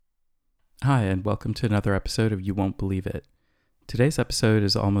Hi, and welcome to another episode of You Won't Believe It. Today's episode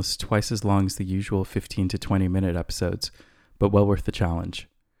is almost twice as long as the usual 15 to 20 minute episodes, but well worth the challenge.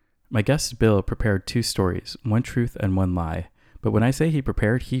 My guest Bill prepared two stories, one truth and one lie, but when I say he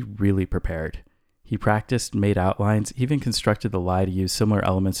prepared, he really prepared. He practiced, made outlines, even constructed the lie to use similar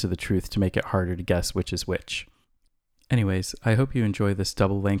elements to the truth to make it harder to guess which is which. Anyways, I hope you enjoy this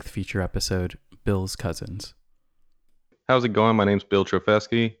double-length feature episode, Bill's Cousins. How's it going? My name's Bill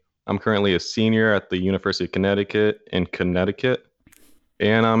Trofesky. I'm currently a senior at the University of Connecticut in Connecticut,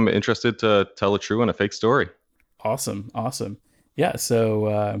 and I'm interested to tell a true and a fake story. Awesome. Yeah,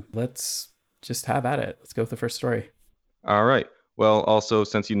 so let's just have at it. Let's go with the first story. All right. Well, also,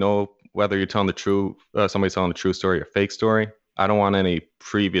 since you know whether you're telling the true, somebody's telling the true story or fake story, I don't want any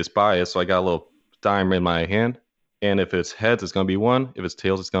previous bias, so I got a little dime in my hand, and if it's heads, it's going to be one. If it's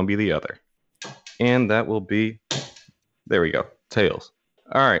tails, it's going to be the other. And that will be, there we go, tails.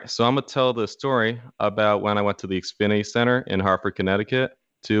 All right, so I'm going to tell the story about when I went to the Xfinity Center in Hartford, Connecticut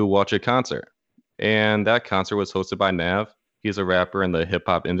to watch a concert. And that concert was hosted by Nav. He's a rapper in the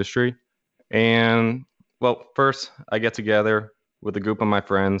hip-hop industry. And, well, first, I get together with a group of my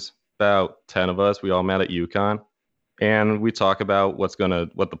friends, about 10 of us. We all met at UConn. And we talk about what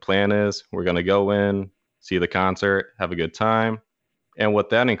the plan is. We're going to go in, see the concert, have a good time. And what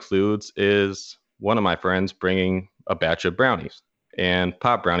that includes is one of my friends bringing a batch of brownies. And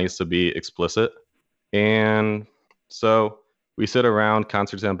pop brownies, to be explicit. And so we sit around,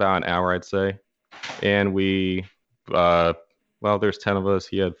 concerts in about an hour, I'd say. And there's 10 of us.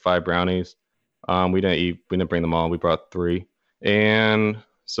 He had 5 brownies. We didn't bring them all. We brought 3. And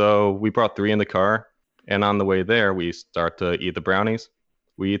so we brought 3 in the car. And on the way there, we start to eat the brownies.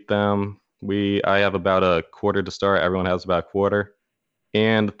 We eat them. I have about a quarter to start. Everyone has about a quarter.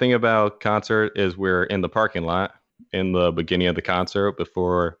 And the thing about concert is we're in the parking lot in the beginning of the concert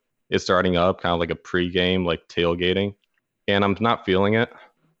before it's starting up, kind of like a pre-game, like tailgating. And I'm not feeling it.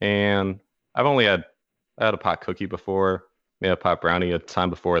 And I had a pot cookie before, made a pot brownie a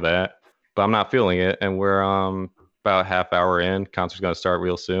time before that, but I'm not feeling it. And we're about half hour in. Concert's gonna start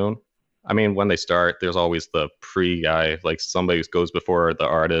real soon. I mean, when they start, there's always the pre guy, like somebody who goes before the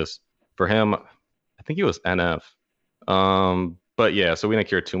artist. For him, I think he was NF. But yeah, so we didn't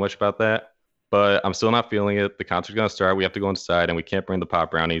care too much about that. But I'm still not feeling it. The concert's going to start. We have to go inside, and we can't bring the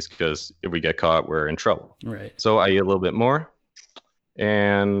pop brownies because if we get caught, we're in trouble. Right. So I eat a little bit more,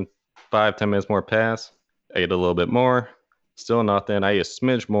 and 5-10 minutes more pass. I eat a little bit more. Still nothing. I eat a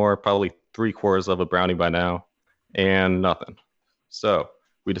smidge more, probably 3/4 of a brownie by now, and nothing. So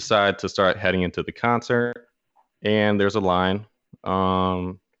we decide to start heading into the concert, and there's a line.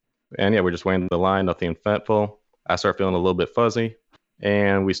 And yeah, we're just waiting in the line, nothing eventful. I start feeling a little bit fuzzy,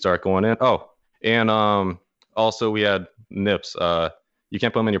 and we start going in. Oh, and also we had nips. You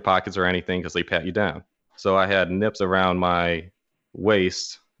can't put them in your pockets or anything because they pat you down. So I had nips around my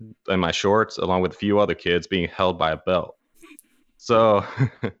waist and my shorts, along with a few other kids being held by a belt. So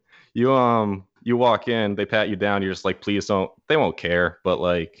you walk in, they pat you down. You're just like, please don't. They won't care, but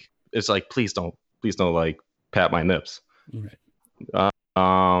like it's like, please don't like pat my nips. Right.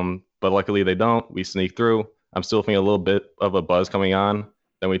 But luckily they don't. We sneak through. I'm still feeling a little bit of a buzz coming on.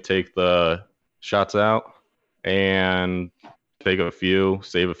 Then we take the shots out and take a few,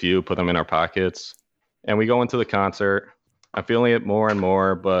 save a few, put them in our pockets, and we go into the concert. I'm feeling it more and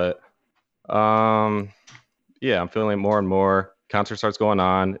more, but I'm feeling it more and more. Concert starts going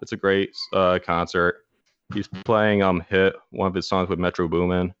on. It's a great concert. He's playing Hit, one of his songs with Metro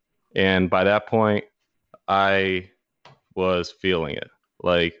Boomin, and by that point, I was feeling it.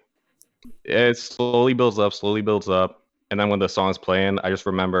 Like it slowly builds up, and then when the song's playing, I just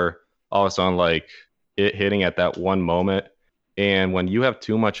remember all of a sudden like it hitting at that one moment. And when you have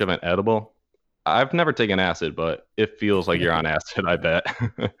too much of an edible, I've never taken acid, but it feels like you're on acid, I bet.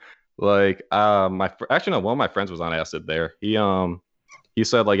 Like actually no, one of my friends was on acid there. He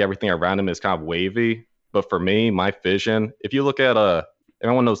said like everything around him is kind of wavy, but for me, my vision, if you look at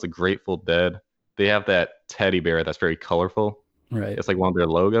everyone knows the Grateful Dead, they have that teddy bear that's very colorful. Right. It's like one of their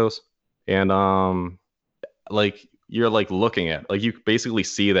logos. And like you're like looking at, like you basically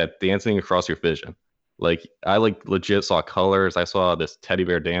see that dancing across your vision. Like I like legit saw colors. I saw this teddy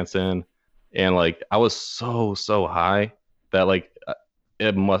bear dancing, and like I was so high that like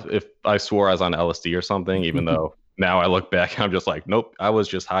if I swore I was on LSD or something, even though now I look back, I'm just like, nope, I was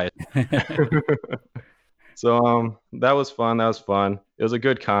just high. So that was fun. It was a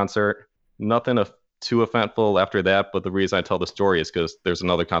good concert. Nothing too eventful after that, but the reason I tell the story is because there's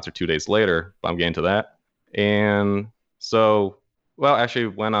another concert 2 days later. But I'm getting to that. And so, well, actually,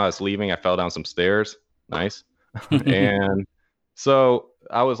 when I was leaving, I fell down some stairs. Nice. And so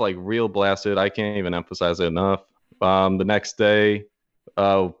I was like real blasted. I can't even emphasize it enough. The next day,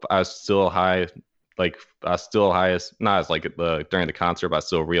 I was still high, like I was still highest, not as like the during the concert, but I was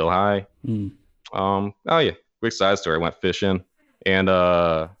still real high. Mm. Oh yeah, quick side story. I went fishing, and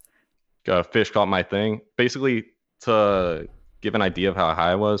a fish caught my thing. Basically, to give an idea of how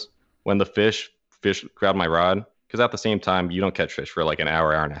high I was, when the fish grabbed my rod, because at the same time you don't catch fish for like an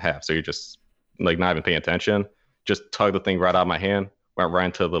hour and a half, so you're just like not even paying attention. Just tugged the thing right out of my hand, went right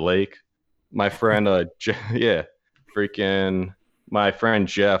into the lake. My friend, yeah, freaking my friend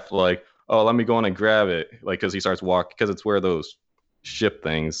Jeff, like, oh, let me go in and grab it, like, because he starts walking, because it's where those ship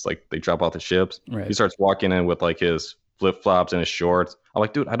things, like, they drop off the ships. Right. He starts walking in with like his flip flops and his shorts. I'm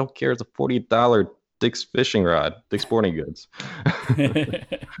like, dude, I don't care. It's a $40 Dick's fishing rod, Dick's Sporting Goods.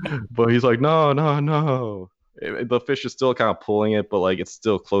 But he's like, no, no, no. The fish is still kind of pulling it, but like it's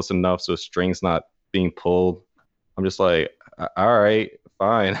still close enough so the string's not being pulled. I'm just like, all right,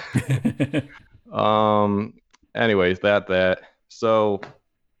 fine. Anyways, that. So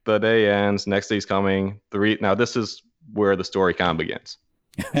the day ends, next day's coming. Now this is where the story kind of begins.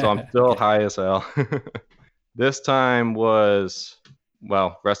 So I'm still high as hell. This time was,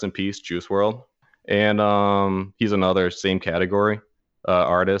 well, rest in peace, Juice WRLD. And he's another same category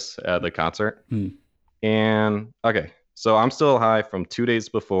artist at the concert. And okay, so I'm still high from 2 days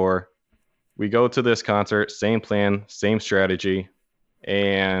before. We go to this concert, same plan, same strategy,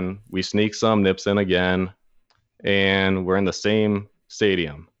 and we sneak some nips in again, and we're in the same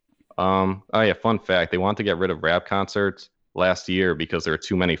stadium. Oh yeah, fun fact, they wanted to get rid of rap concerts last year because there are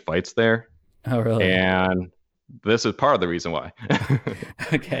too many fights there. Oh, really? And this is part of the reason why.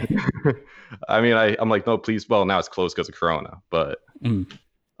 Okay. I mean, I'm like, no, please. Well, now it's closed because of Corona, but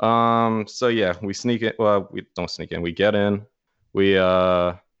so yeah, we sneak in. Well, we don't sneak in. We get in.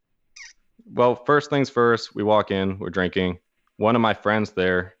 Well, first things first, we walk in, we're drinking. One of my friends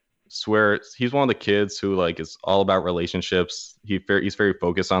there swears he's one of the kids who like is all about relationships. He's very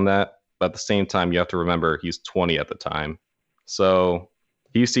focused on that. But at the same time, you have to remember he's 20 at the time. So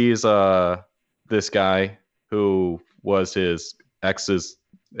he sees this guy who was his ex,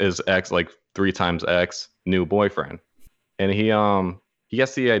 like 3 times ex, new boyfriend. And he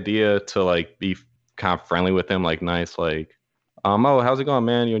gets the idea to like be kind of friendly with him, like nice, like, oh, how's it going,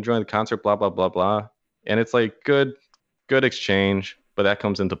 man? You enjoying the concert? Blah blah blah blah. And it's like good exchange, but that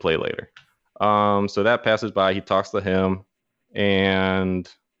comes into play later. So that passes by. He talks to him, and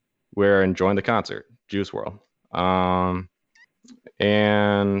we're enjoying the concert, Juice WRLD.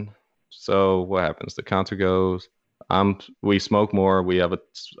 And so what happens? The concert goes. We smoke more. We have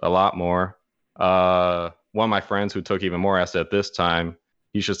a lot more. One of my friends who took even more acid at this time,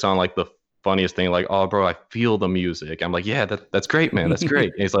 he's just telling like the funniest thing, like, oh bro, I feel the music. I'm like, yeah, that's great, man, that's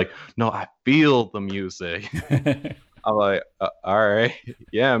great. And he's like, no, I feel the music. I'm like, all right,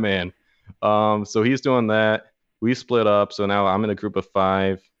 yeah, man. So he's doing that. We split up, so now I'm in a group of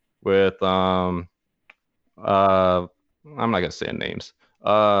 5 with I'm not gonna say names.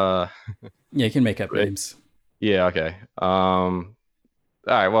 Yeah, you can make up names. Yeah, okay. All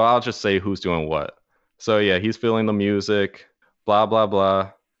right, well, I'll just say who's doing what. So yeah, he's feeling the music, blah blah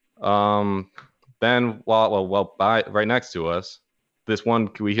blah. Then right next to us,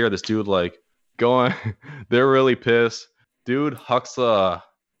 we hear this dude like going. They're really pissed. Dude hucks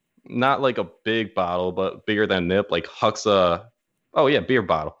not like a big bottle, but bigger than nip. Like hucks beer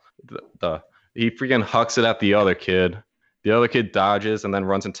bottle. He freaking hucks it at the other kid. The other kid dodges and then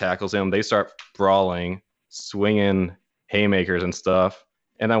runs and tackles him. They start brawling, swinging haymakers and stuff.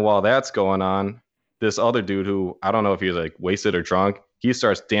 And then while that's going on, this other dude who I don't know if he was like wasted or drunk, he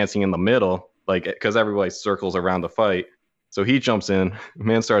starts dancing in the middle, like because everybody circles around the fight. So he jumps in,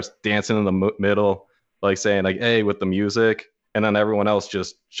 man starts dancing in the middle, like saying like, hey, with the music. And then everyone else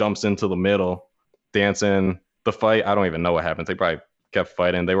just jumps into the middle, dancing. The fight, I don't even know what happens. They probably kept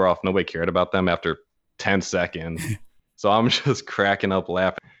fighting. They were off. Nobody cared about them after 10 seconds. So I'm just cracking up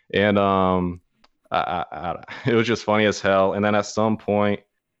laughing. And it was just funny as hell. And then at some point,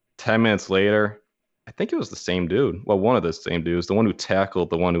 10 minutes later, I think it was the same dude. Well, one of the same dudes, the one who tackled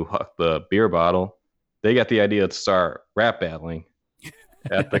the one who hucked the beer bottle. They got the idea to start rap battling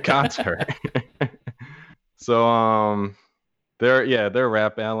at the concert. So they're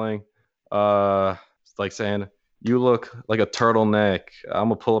rap battling. It's like saying, you look like a turtleneck. I'm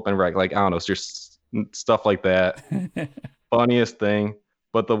gonna pull up and wreck. Like, I don't know, it's just stuff like that. Funniest thing.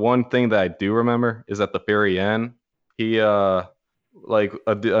 But the one thing that I do remember is at the very end, he another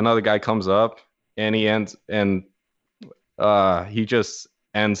guy comes up and he just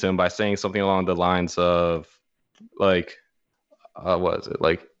ends him by saying something along the lines of like, what is it?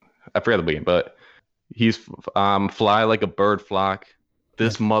 Like, I forget the beginning, but he's fly like a bird flock,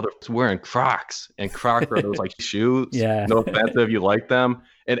 this mother's wearing Crocs, and Crocs are those like shoes. Yeah. No offense if you like them,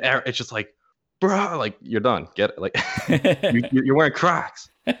 and it's just like, bro, like you're done. Get it? Like you're wearing Crocs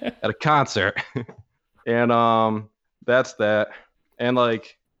at a concert, and that's that, and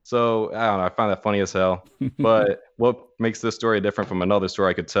like so I don't know. I find that funny as hell. But what makes this story different from another story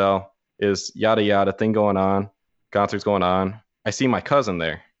I could tell is yada yada thing going on, concerts going on. I see my cousin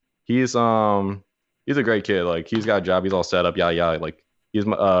there. He's a great kid. Like he's got a job. He's all set up. Yada yada. Like he's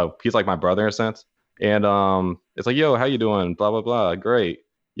like my brother in a sense. And it's like, yo, how you doing? Blah blah blah. Great.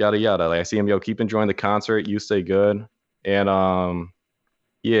 Yada yada. Like I see him, yo, keep enjoying the concert. You stay good. And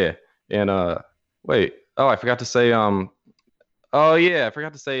yeah. And wait. Oh, I forgot to say oh yeah, I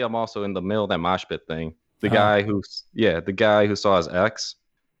forgot to say I'm also in the middle of that mosh pit thing. The guy who saw his ex.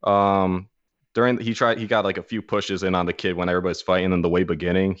 He got like a few pushes in on the kid when everybody's fighting in the way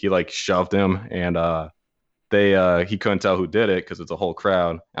beginning. He like shoved him, and he couldn't tell who did it because it's a whole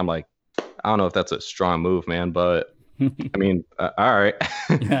crowd. I'm like, I don't know if that's a strong move, man, but I mean, all right.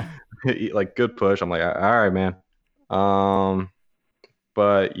 Yeah. Like good push. I'm like, all right, man.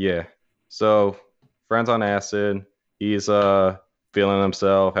 But yeah. So friends on acid. He's feeling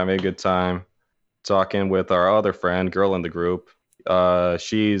himself, having a good time, talking with our other friend, girl in the group.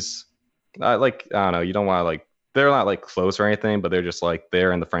 She's I don't know, you don't want to like, they're not like close or anything, but they're just like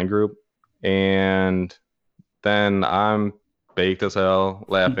there in the friend group. And then I'm baked as hell,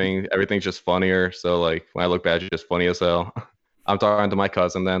 laughing. Everything's just funnier. So like when I look back, it's just funny as hell. I'm talking to my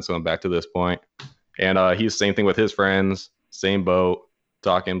cousin then, so I'm back to this point. And he's same thing with his friends, same boat,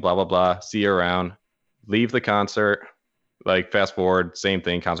 talking, blah, blah, blah. See you around. Leave the concert. Like fast forward, same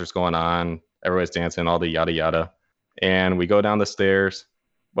thing, concert's going on. Everybody's dancing, all the yada yada. And we go down the stairs.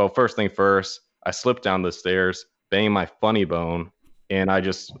 Well, first thing first, I slipped down the stairs, banged my funny bone, and I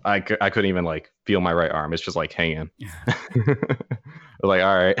couldn't even like feel my right arm. It's just like hanging. Like,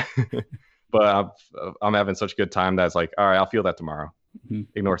 all right. But I'm having such a good time that it's like, all right, I'll feel that tomorrow. Mm-hmm.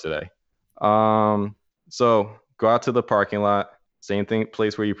 Ignore today. So go out to the parking lot, same thing,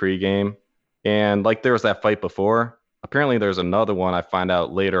 place where you pregame. And like there was that fight before. Apparently there's another one I find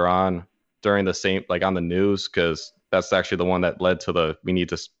out later on during the same, like on the news, because that's actually the one that led to the we need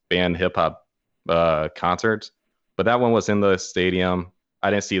to ban hip hop concerts. But that one was in the stadium. I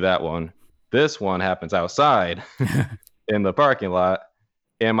didn't see that one. This one happens outside in the parking lot,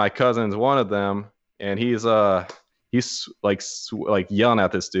 and my cousin's one of them, and he's like yelling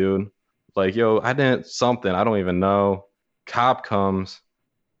at this dude, like, yo, I didn't something, I don't even know. Cop comes.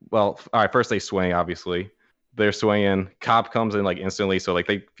 Well, all right, first they swing, obviously. They're swinging. Cop comes in like instantly, so like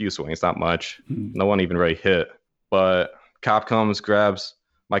they few swings, not much. No one even really hit. But cop comes, grabs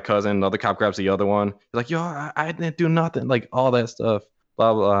my cousin. Another cop grabs the other one. He's like, yo, I didn't do nothing. Like all that stuff,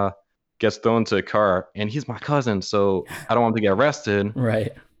 blah, blah. Gets thrown to a car. And he's my cousin, so I don't want him to get arrested.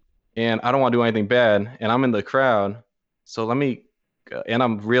 Right. And I don't want to do anything bad. And I'm in the crowd. So and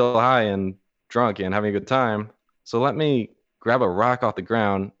I'm real high and drunk and having a good time. So let me grab a rock off the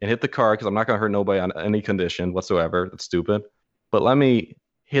ground and hit the car, because I'm not going to hurt nobody on any condition whatsoever. That's stupid. But let me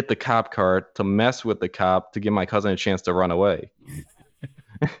hit the cop car to mess with the cop to give my cousin a chance to run away.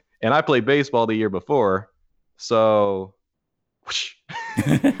 And I played baseball the year before, so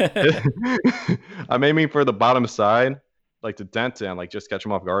I'm aiming for the bottom side, like to dent it, like just catch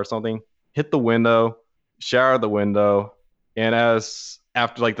him off guard or something. Hit the window, shower the window, and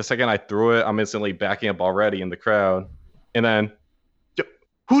after like the second I threw it, I'm instantly backing up already in the crowd. And then,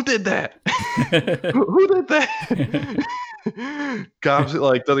 who did that? who did that? Cops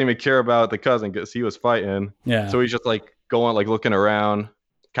like doesn't even care about the cousin because he was fighting. Yeah. So he's just like going, like looking around.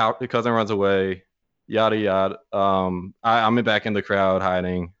 The cousin runs away. Yada yada. I'm back in the crowd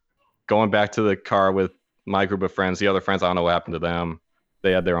hiding, going back to the car with my group of friends. The other friends, I don't know what happened to them.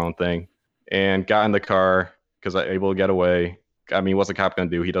 They had their own thing, and got in the car because I was able to get away. I mean, what's the cop gonna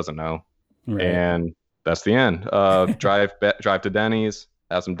do? He doesn't know. Right. And that's the end. Drive to Denny's,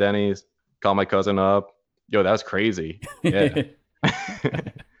 have some Denny's, call my cousin up. Yo, that's crazy. Yeah.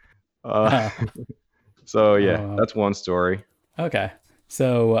 So yeah, that's one story. Okay.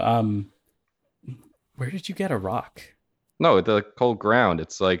 So where did you get a rock? No, the whole ground.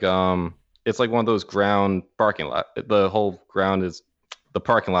 It's like one of those ground parking lot. The whole ground is the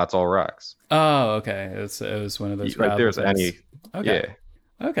parking lot's all rocks. Oh, okay. It was one of those. Like there's any. Okay.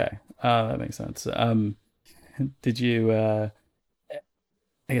 Yeah. Okay. That makes sense. Did you? I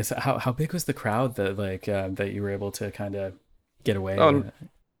guess how big was the crowd that you were able to kind of get away?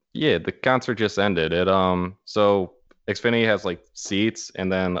 Yeah, the concert just ended. So Xfinity has like seats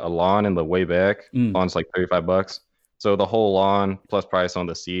and then a lawn in the way back. Lawn's like $35. So the whole lawn plus price on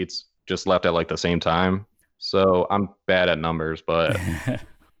the seats just left at like the same time. So I'm bad at numbers, but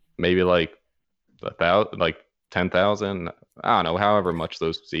maybe like 1,000, like 10,000. I don't know, however much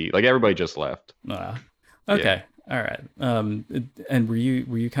those seat. Like everybody just left. Wow. Yeah. Okay. All right. And were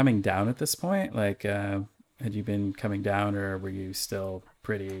you coming down at this point? Like, had you been coming down, or were you still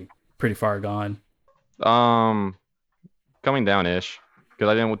pretty far gone? Um, Coming down ish because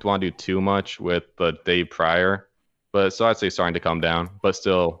I didn't want to do too much with the day prior, but so I'd say starting to come down, but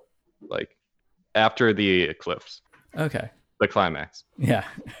still like after the eclipse, Okay. the climax. Yeah.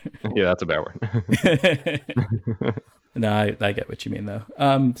 Yeah, that's a bad word. No, I get what you mean though.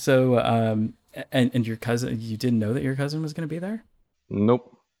 And your cousin, you didn't know that your cousin was going to be there?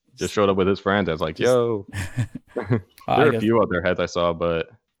 Nope. Just showed up with his friends. I was like, Just, yo. There I are a guess, few other heads I saw,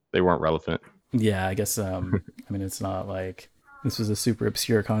 but they weren't relevant. yeah, I guess, I mean, it's not like this was a super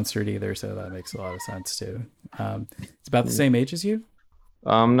obscure concert either, so that makes a lot of sense too. It's about the same age as you?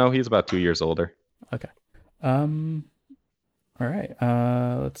 No, he's about 2 years older. Okay. Um, all right.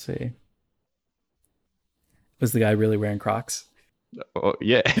 Let's see. Was the guy really wearing Crocs? Oh,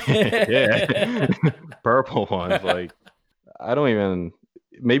 yeah. Yeah. Purple ones. Like, I don't even,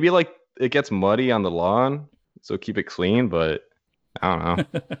 maybe like it gets muddy on the lawn, so keep it clean, but I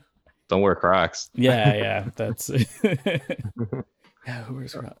don't know. Don't wear Crocs. Yeah, that's yeah, who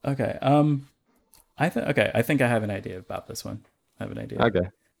wears Crocs? Okay. I think I have an idea about this one. I have an idea. Okay.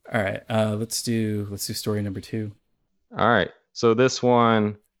 All right. Let's do story number two. All right. So this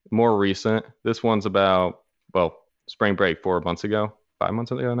one, more recent. This one's about, well, spring break 4 months ago, 5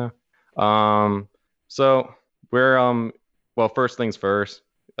 months ago now. So we're well, first things first.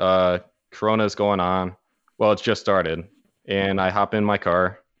 Corona's going on. Well, it's just started, and I hop in my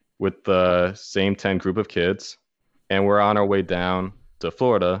car with the same 10 group of kids, and we're on our way down to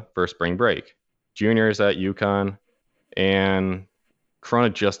Florida for spring break. Juniors at UConn, and Corona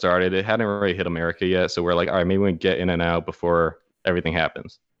just started. It hadn't really hit America yet, so we're like, all right, maybe we can get in and out before everything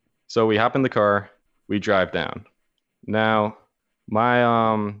happens. So we hop in the car, we drive down. Now,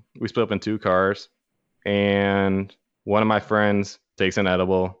 we split up in two cars, and one of my friends takes an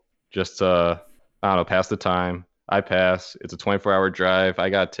edible just to, I don't know, pass the time. I pass. It's a 24-hour drive. I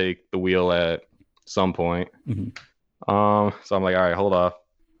gotta take the wheel at some point. Mm-hmm. So I'm like, all right, hold off.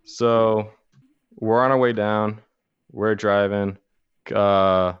 So we're on our way down. We're driving.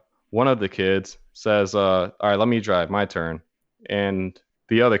 One of the kids says, all right, let me drive, my turn. And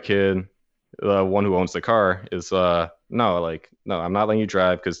the other kid, the one who owns the car, is no, like, no, I'm not letting you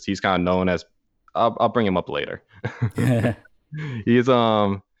drive, because he's kind of known as, I'll bring him up later. He's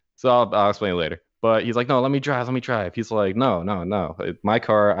so I'll explain it later. But he's like, no, let me drive. He's like, no, my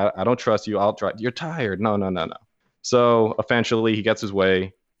car, I don't trust you. I'll drive. You're tired. No. So eventually he gets his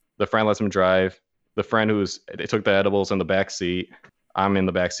way. The friend lets him drive. The friend they took the edibles in the back seat. I'm in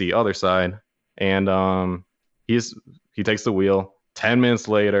the back seat, other side, and he takes the wheel. 10 minutes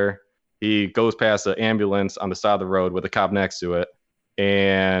later, he goes past an ambulance on the side of the road with a cop next to it,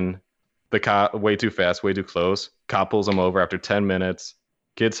 and the cop, way too fast, way too close. Cop pulls him over after 10 minutes.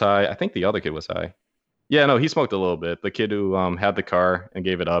 Kid's high. I think the other kid was high. Yeah, no, he smoked a little bit. The kid who had the car and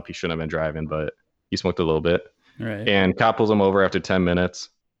gave it up, he shouldn't have been driving, but he smoked a little bit. Right. And cop pulls him over after 10 minutes,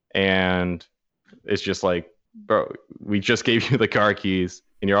 and it's just like, bro, we just gave you the car keys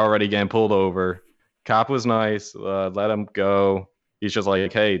and you're already getting pulled over. Cop was nice, let him go. He's just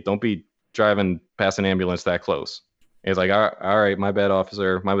like, hey, don't be driving past an ambulance that close. And he's like, all right, my bad,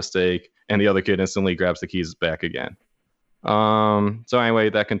 officer, my mistake. And the other kid instantly grabs the keys back again. So anyway,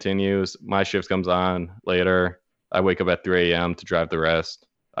 that continues. My shift comes on later. I wake up at 3 a.m. to drive the rest.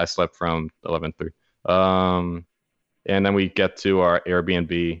 I slept from 11 to 3. And then we get to our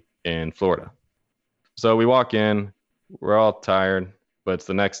Airbnb in Florida. So we walk in, we're all tired, but it's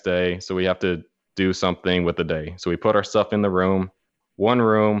the next day, so we have to do something with the day. So we put our stuff in the room, one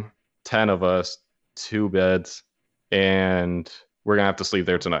room, 10 of us, 2 beds, and we're going to have to sleep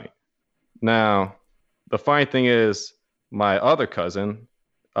there tonight. Now, the funny thing is, my other cousin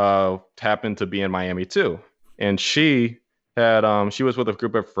happened to be in Miami too. And she was with a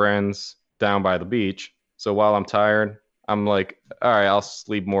group of friends down by the beach. So while I'm tired, I'm like, all right, I'll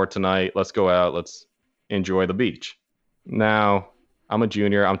sleep more tonight. Let's go out. Let's enjoy the beach. Now, I'm a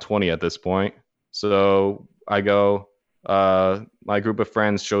junior. I'm 20 at this point. So I go, my group of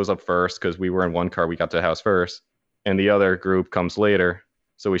friends shows up first because we were in one car. We got to the house first. And the other group comes later.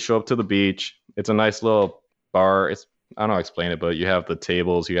 So we show up to the beach. It's a nice little bar. I don't know how to explain it, but you have the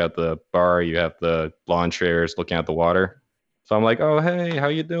tables, you have the bar, you have the lawn chairs looking at the water. So I'm like, oh, hey, how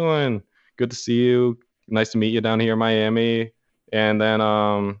you doing? Good to see you. Nice to meet you down here in Miami. And then,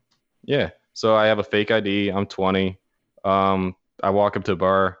 yeah. So I have a fake ID. I'm 20. I walk up to the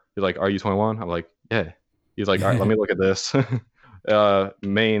bar. He's like, are you 21? I'm like, yeah. He's like, all right, let me look at this.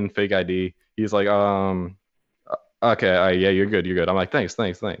 Main fake ID. He's like, okay, yeah, you're good, you're good. I'm like, thanks.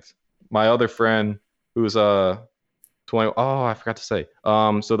 My other friend, who's 20. Oh, I forgot to say.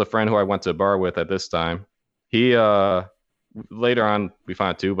 So the friend who I went to bar with at this time, he later on we found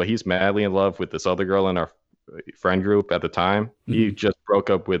out too, but he's madly in love with this other girl in our friend group at the time. He just broke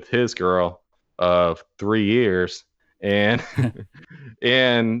up with his girl of 3 years, and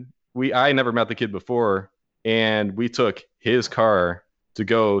and I never met the kid before, and we took his car to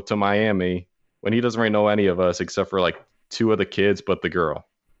go to Miami when he doesn't really know any of us except for like two of the kids, but the girl.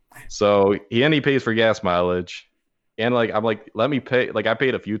 So he pays for gas mileage, and like I'm like, let me pay. Like I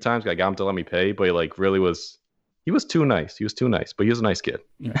paid a few times. I got him to let me pay, but he like really was. He was too nice. He was too nice, but he was a nice kid.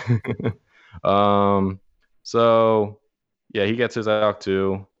 Yeah. So yeah, he gets his out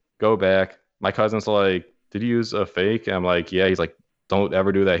too. Go back. My cousin's like, did you use a fake? And I'm like, yeah. He's like, don't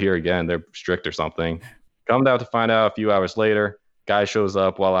ever do that here again. They're strict or something. Come down to find out a few hours later, guy shows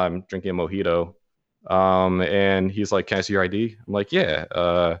up while I'm drinking a mojito. And he's like, can I see your ID? I'm like, yeah,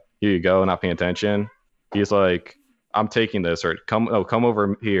 here you go. Not paying attention. He's like, I'm taking this, or come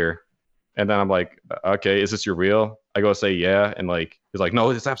over here. And then I'm like, okay, is this your real? I go say, yeah. And like, he's like, no,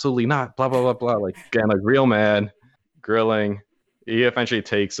 it's absolutely not. Blah, blah, blah, blah. Like, getting like real mad, grilling. He eventually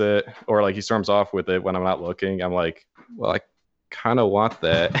takes it, or like he storms off with it when I'm not looking. I'm like, well, I kind of want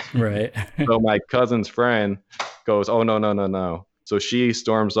that. Right. So my cousin's friend goes, oh, no. So she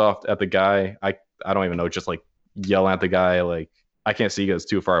storms off at the guy. I don't even know, just like yelling at the guy. Like, I can't see because it's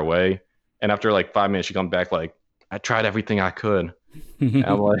too far away. And after like 5 minutes, she comes back like, I tried everything I could. And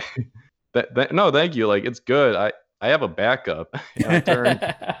I'm like, no, thank you. Like, it's good. I have a backup. And I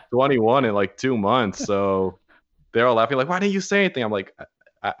turned 21 in like 2 months. So they're all laughing like, why didn't you say anything? I'm like,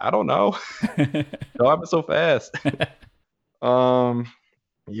 I don't know. It happened so fast.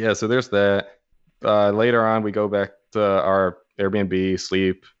 Yeah, so there's that. Later on, we go back to our Airbnb,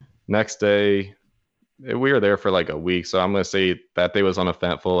 sleep. Next day, we were there for like a week. So I'm going to say that day was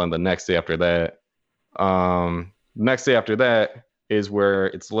uneventful. And the next day after that, is where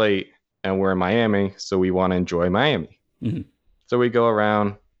it's late and we're in Miami. So we want to enjoy Miami. Mm-hmm. So we go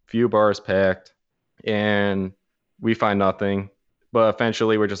around, few bars packed, and we find nothing. But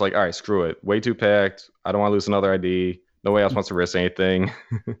eventually we're just like, all right, screw it. Way too packed. I don't want to lose another ID. Nobody else wants to risk anything.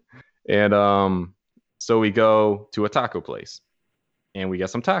 And so we go to a taco place and we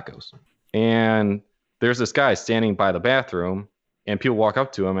get some tacos. And there's this guy standing by the bathroom, and people walk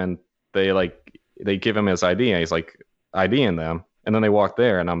up to him and they give him his ID, and he's like IDing them. And then they walk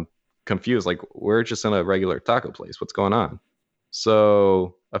there, and I'm confused. Like, we're just in a regular taco place. What's going on?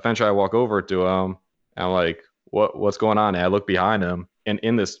 So eventually I walk over to him and I'm like, what's going on? And I look behind him, and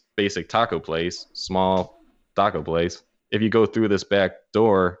in this basic taco place, small taco place, if you go through this back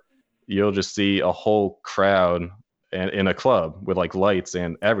door, you'll just see a whole crowd in a club with like lights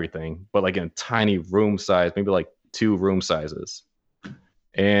and everything, but like in a tiny room size, maybe like 2 room sizes.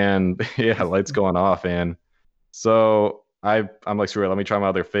 And yeah, lights going off. And so I'm like, screw it, let me try my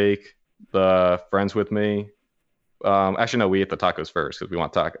other fake. The friends with me, actually no, we ate the tacos first because we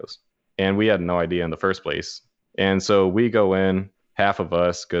want tacos, and we had no idea in the first place. And so we go in, half of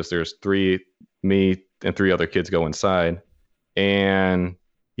us, because there's 3, me and 3 other kids go inside, and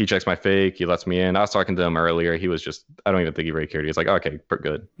he checks my fake. He lets me in. I was talking to him earlier. He was just, I don't even think he really cared. He was like, okay,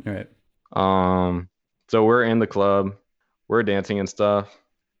 good. All right. So we're in the club. We're dancing and stuff.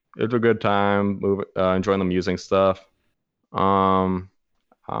 It's a good time. Enjoying the music stuff. I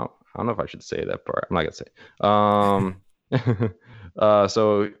don't know if I should say that part. I'm not gonna say.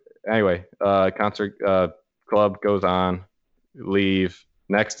 So anyway, concert, club goes on. Leave.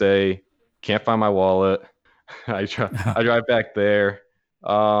 Next day, can't find my wallet. I drive back there.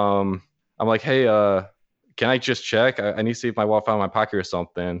 I'm like, hey, can I just check? I need to see if my wallet found my pocket or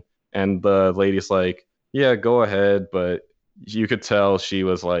something. And the lady's like, yeah, go ahead. But you could tell she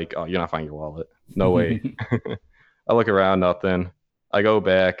was like, oh, you're not finding your wallet. No way. I look around, nothing. I go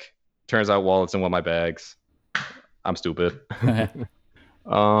back. Turns out wallet's in one of my bags. I'm stupid.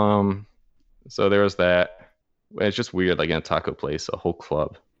 So there was that. It's just weird, like in a taco place, a whole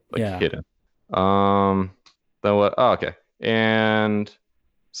club, like hidden. Then what? Oh, okay. And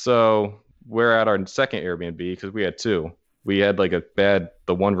so we're at our second Airbnb because we had 2. We had like the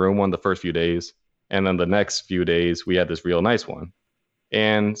one room one the first few days, and then the next few days we had this real nice one.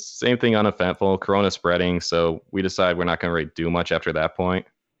 And same thing, uneventful, Corona spreading, so we decide we're not going to really do much after that point.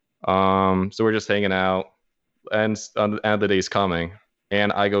 So we're just hanging out, and the end of the day's coming,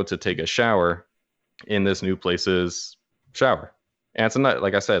 and I go to take a shower in this new place's shower. And it's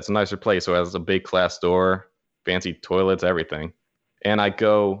like I said, it's a nicer place, so it has a big glass door, fancy toilets, everything. And I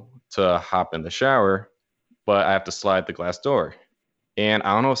go to hop in the shower, but I have to slide the glass door. And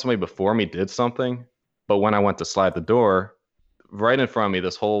I don't know if somebody before me did something, but when I went to slide the door, right in front of me,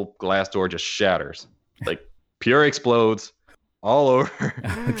 this whole glass door just shatters. Like pure explodes all over.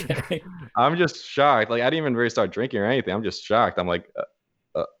 Okay. I'm just shocked. Like I didn't even really start drinking or anything. I'm just shocked. I'm like,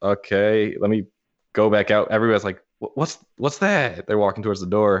 okay, let me go back out. Everybody's like, what's that? They're walking towards the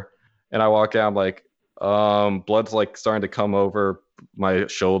door, and I walk out. I'm like, blood's like starting to come over my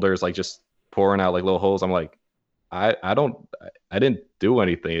shoulders, like just pouring out like little holes. I'm like, I don't, I didn't do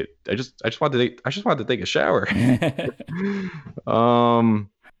anything. I just wanted to take a shower.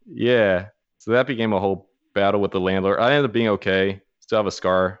 Yeah. So that became a whole battle with the landlord. I ended up being okay. Still have a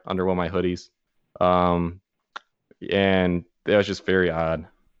scar under one of my hoodies. Um, and that was just very odd.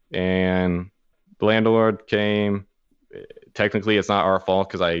 And the landlord came. Technically, it's not our fault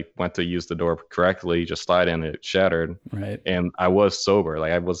because I went to use the door correctly, just slide in, it shattered. Right. And I was sober.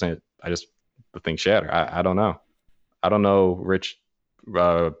 Like I wasn't. The thing shattered. I don't know. I don't know rich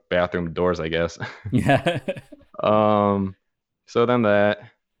bathroom doors, I guess. Yeah. So then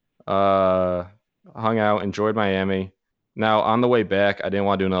that hung out, enjoyed Miami. Now on the way back, I didn't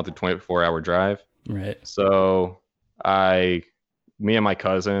want to do another 24-hour drive. Right. So me and my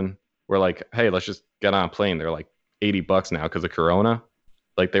cousin were like, hey, let's just get on a plane. They're like $80 now because of Corona.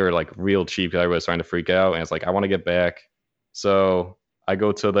 Like they were like real cheap because everybody was starting to freak out. And it's like, I want to get back. So I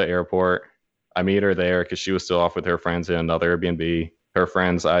go to the airport. I meet her there because she was still off with her friends in another Airbnb. Her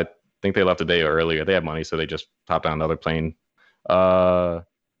friends, I think they left a day earlier. They had money, so they just hopped on another plane.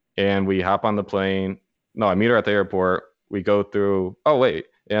 And we hop on the plane. No, I meet her at the airport. We go through. Oh wait,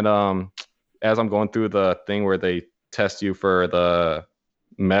 and as I'm going through the thing where they test you for the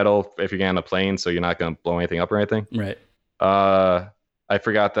metal if you get on a plane, so you're not gonna blow anything up or anything. Right. I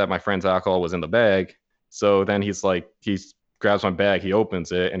forgot that my friend's alcohol was in the bag. So then he grabs my bag, he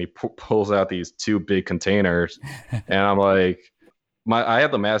opens it, and he pulls out these two big containers. And I'm like, I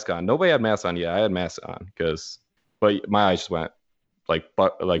had the mask on. Nobody had masks on yet. I had masks on but my eyes just went like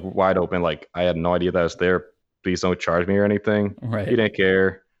wide open. Like I had no idea that I was there. Please don't charge me or anything. Right. He didn't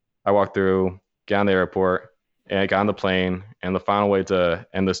care. I walked through, got on the airport, and I got on the plane. And the final way to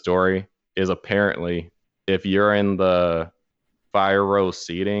end the story is apparently if you're in the fire row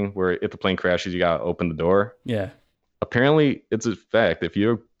seating where if the plane crashes, you gotta open the door. Yeah. Apparently it's a fact. If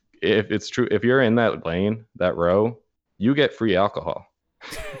it's true, if you're in that lane, that row, you get free alcohol.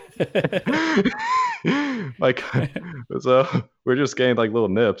 Like, so we're just getting like little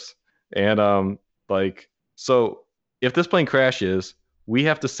nips. And so if this plane crashes, we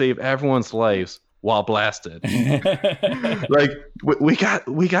have to save everyone's lives while blasted. Like we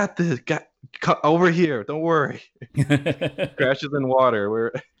got this. Over here, don't worry. Crashes in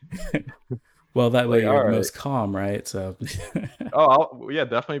water. Well, that way you're right. most calm, right? So yeah,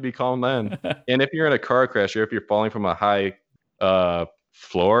 definitely be calm then. And if you're in a car crash or if you're falling from a high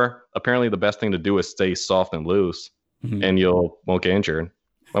floor, apparently the best thing to do is stay soft and loose, and won't get injured.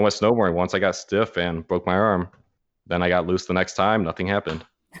 When I went snowboarding once, I got stiff and broke my arm. Then I got loose the next time, nothing happened.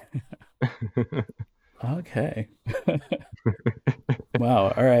 Okay.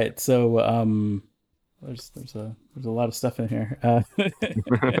 Wow. All right. So there's a lot of stuff in here.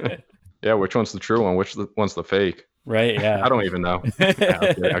 Yeah, which one's the true one? Which one's the fake? Right. Yeah. I don't even know. I'll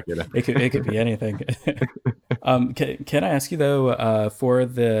get it. It could be anything. Can I ask you though, for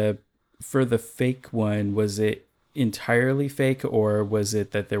the fake one, was it entirely fake, or was it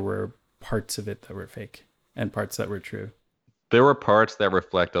that there were parts of it that were fake and parts that were true? There were parts that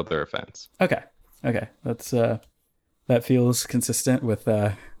reflect other events. Okay. That's that feels consistent with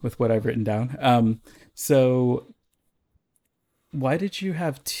what I've written down. So why did you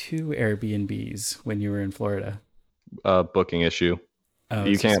have two Airbnbs when you were in Florida? Booking issue. Oh,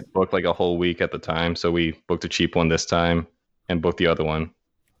 you can't book like a whole week at the time, so we booked a cheap one this time and booked the other one.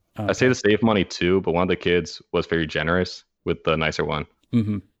 Okay. I say to save money too, but one of the kids was very generous with the nicer one.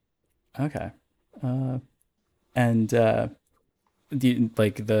 Mm-hmm. Okay. And do you,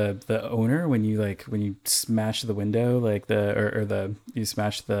 like the owner, when you smash the window, like you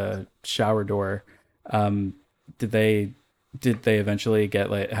smash the shower door, did they eventually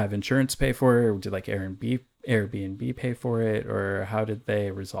have insurance pay for it, or did like Airbnb pay for it, or how did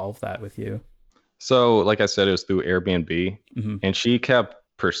they resolve that with you? So like I said, it was through Airbnb, and she kept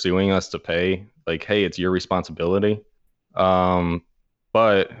pursuing us to pay, like, hey, it's your responsibility.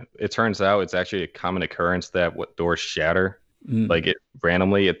 But it turns out it's actually a common occurrence that what doors shatter. Like it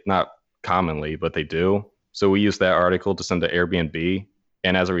randomly, it's not commonly, but they do. So we used that article to send to Airbnb,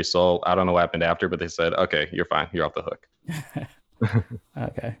 and as a result, I don't know what happened after, but they said, okay, you're fine, you're off the hook.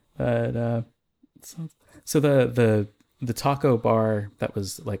 Okay, but so the the taco bar that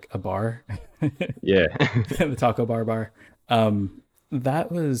was like a bar, Yeah. the taco bar.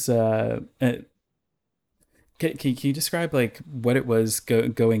 That was can you describe like what it was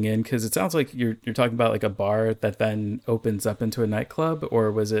going in? Because it sounds like you're talking about like a bar that then opens up into a nightclub,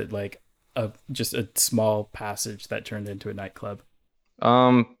 or was it like a just a small passage that turned into a nightclub?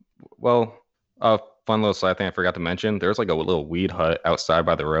 Um, well, fun little side thing I forgot to mention. There's like a little weed hut outside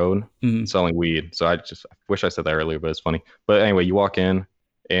by the road Mm. selling weed. So I wish I said that earlier, but it's funny. But anyway, you walk in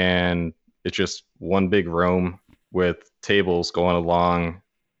and it's just one big room with tables going along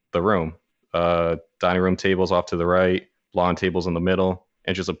the room. Dining room tables off to the right, lawn tables in the middle,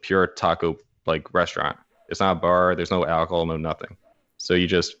 and just a pure taco like restaurant. It's not a bar. There's no alcohol, no nothing. So you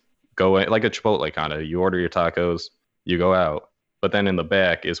just go in like a Chipotle kind of. You order your tacos, you go out. But then in the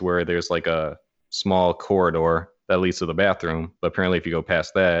back is where there's like a small corridor that leads to the bathroom. But apparently, if you go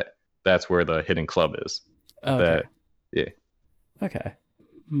past that, that's where the hidden club is. Okay. That, yeah. Okay.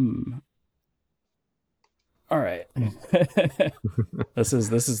 Hmm. All right. This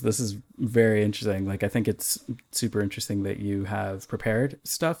is very interesting. Like I think it's super interesting that you have prepared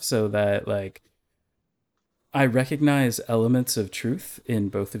stuff so that like I recognize elements of truth in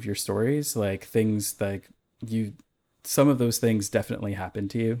both of your stories, like things like you some of those things definitely happened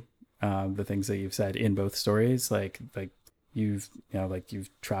to you. The things that you've said in both stories, like you've like you've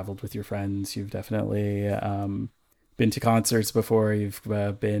traveled with your friends, you've definitely been to concerts before, you've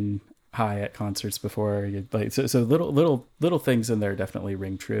been high at concerts before, you like so little things in there definitely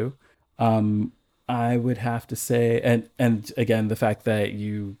ring true. Um, I would have to say, and again, the fact that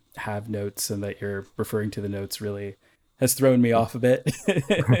you have notes and that you're referring to the notes really has thrown me off a bit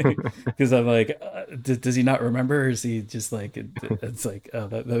because I'm like, does he not remember, or is he just like it's like oh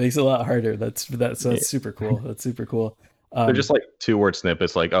that makes it a lot harder. That's Yeah. super cool. That's super cool. They're just Um, like 2 word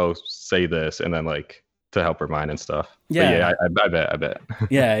snippets, like, oh, say this, and then like to help remind and stuff. But yeah, yeah, I bet.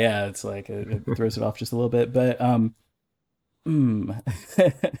 yeah. It's like it throws it off just a little bit, but mm,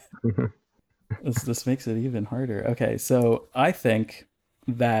 this makes it even harder. Okay, so I think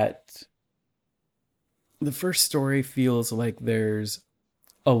that the first story feels like there's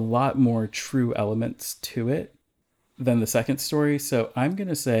a lot more true elements to it than the second story. So I'm going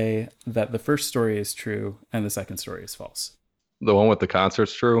to say that the first story is true and the second story is false. The one with the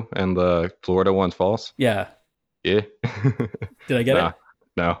concert's true, and the Florida one's false. Yeah. Yeah. Did I get Nah, it?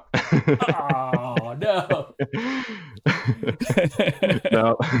 no. Oh, no.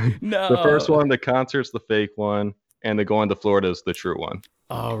 No. The first No. one, the concert's the fake one, and the going to Florida is the true one.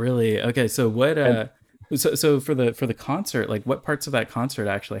 Oh, really? Okay, so what And so for the concert, like what parts of that concert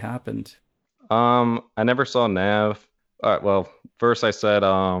actually happened? I never saw Nav. All right, well, first I said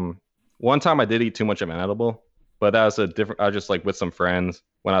one time I did eat too much of an edible, but that was a different. I was just like with some friends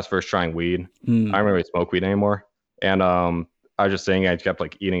when I was first trying weed. I Mm. don't really smoke weed anymore, and I was just saying I kept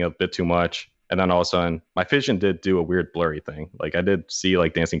like eating a bit too much, and then all of a sudden my vision did do a weird blurry thing. Like I did see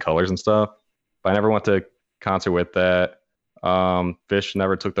like dancing colors and stuff, but I never went to concert with that. Fish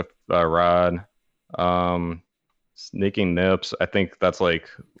never took the rod. Um, Sneaking nips. I think that's like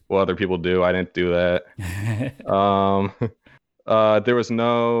what other people do. I didn't do that. Um, there was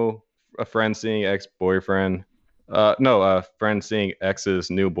no a friend seeing ex-boyfriend. No, a friend seeing ex's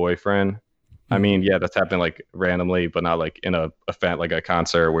new boyfriend. I mean, Mm. yeah, that's happened like randomly, but not like in a event like a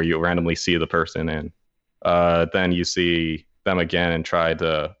concert where you randomly see the person and then you see them again and try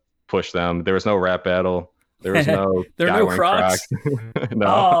to push them. There was no rap battle. There was no There are guy no wearing Crocs. Crocs. No.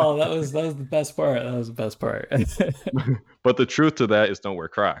 Oh, that was the best part. That was the best part. But the truth to that is don't wear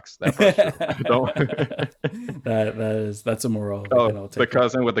Crocs. That part's true. Don't. That's a moral we Oh, can all the take.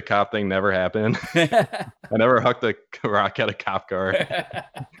 cousin with the cop thing never happened. I never hucked a rock at a cop car.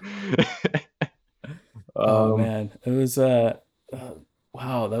 Oh um, man, it was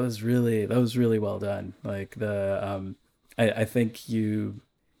wow, that was really well done. Like I think you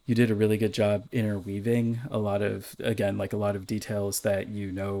did a really good job interweaving a lot of, again, like a lot of details that you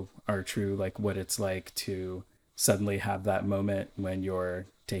know are true, like what it's like to suddenly have that moment when you're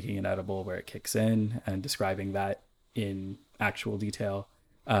taking an edible where it kicks in, and describing that in actual detail,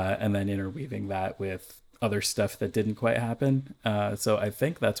 and then interweaving that with other stuff that didn't quite happen. So I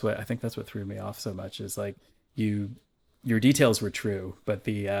think that's what threw me off so much, is like you your details were true, but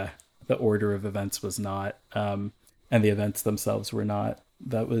the order of events was not, and the events themselves were not.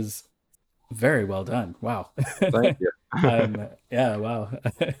 That was very well done. Wow. Thank you. Yeah. Wow.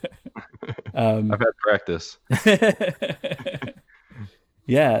 I've um, had practice.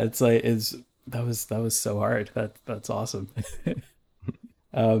 yeah, it's like it's that was so hard. That's awesome.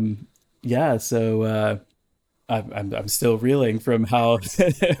 um, yeah. So I'm still reeling from how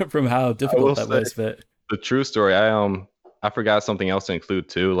from how I will difficult that say was, but the true story. I I forgot something else to include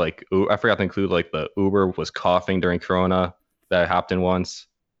too. Like I forgot to include like the Uber was coughing during Corona that I hopped in once,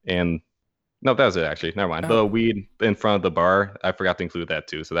 and no, that was it actually. Never mind. Oh, The weed in front of the bar, I forgot to include that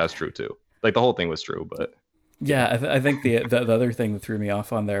too. So that's true too. Like the whole thing was true, but yeah. yeah. I think the other thing that threw me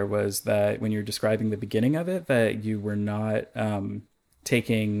off on there was that when you're describing the beginning of it, that you were not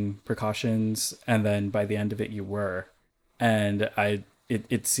taking precautions, and then by the end of it, you were. And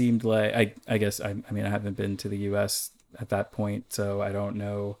it seemed like I guess I mean I haven't been to the U.S. at that point, so I don't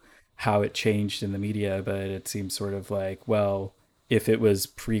know how it changed in the media, but it seems sort of like, well, if it was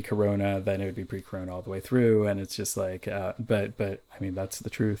pre-corona, then it would be pre-corona all the way through, and it's just like, but I mean that's the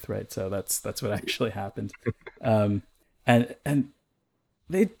truth, right? So that's what actually happened, and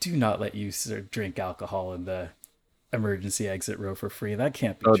they do not let you sort of drink alcohol in the emergency exit row for free. That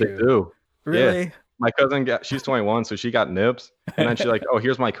can't be Oh, they true. do. Yeah. Really? My cousin she's 21, so she got nibs. And then she's like, oh,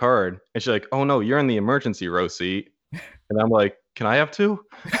 here's my card. And she's like, oh no, you're in the emergency row seat. And I'm like, can I have two?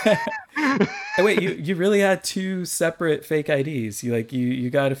 Wait, you really had two separate fake IDs. You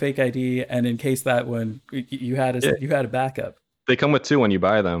got a fake ID, and in case that one, you had Yeah. you had a backup. They come with two when you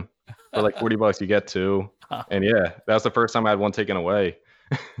buy them. For like $40, you get two. And yeah, that was the first time I had one taken away.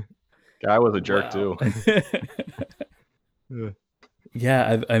 Guy was a jerk Wow. too. Yeah.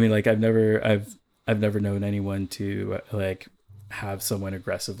 Yeah, I mean, like I've never known anyone to like have someone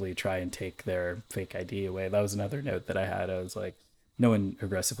aggressively try and take their fake ID away. That was another note that I had. I was like, no one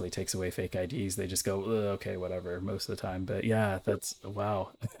aggressively takes away fake IDs. They just go, "Ugh, okay, whatever," most of the time. But yeah, that's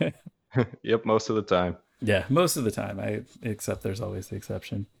wow. Yep, most of the time. Yeah, most of the time. I except there's always the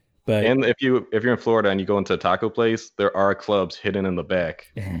exception. But And if you're in Florida and you go into a taco place, there are clubs hidden in the back.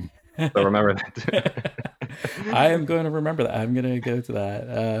 So remember that. I am going to remember that. I'm going to go to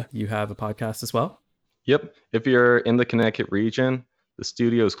that. You have a podcast as well? Yep. If you're in the Connecticut region, the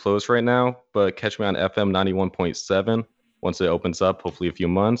studio is closed right now, but catch me on FM 91.7 once it opens up, hopefully a few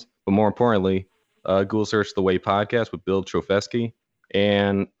months. But more importantly, Google search The Way Podcast with Bill Trofesky.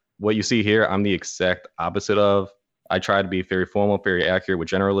 And what you see here, I'm the exact opposite of. I try to be very formal, very accurate with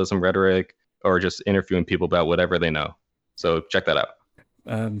generalism, rhetoric, or just interviewing people about whatever they know. So check that out.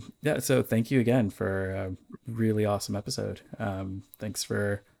 Yeah, so thank you again for a really awesome episode. Thanks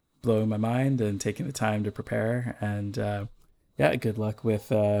for blowing my mind and taking the time to prepare. And yeah, good luck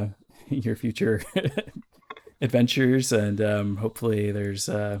with your future adventures. And hopefully there's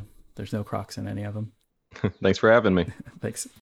no Crocs in any of them. Thanks for having me. Thanks.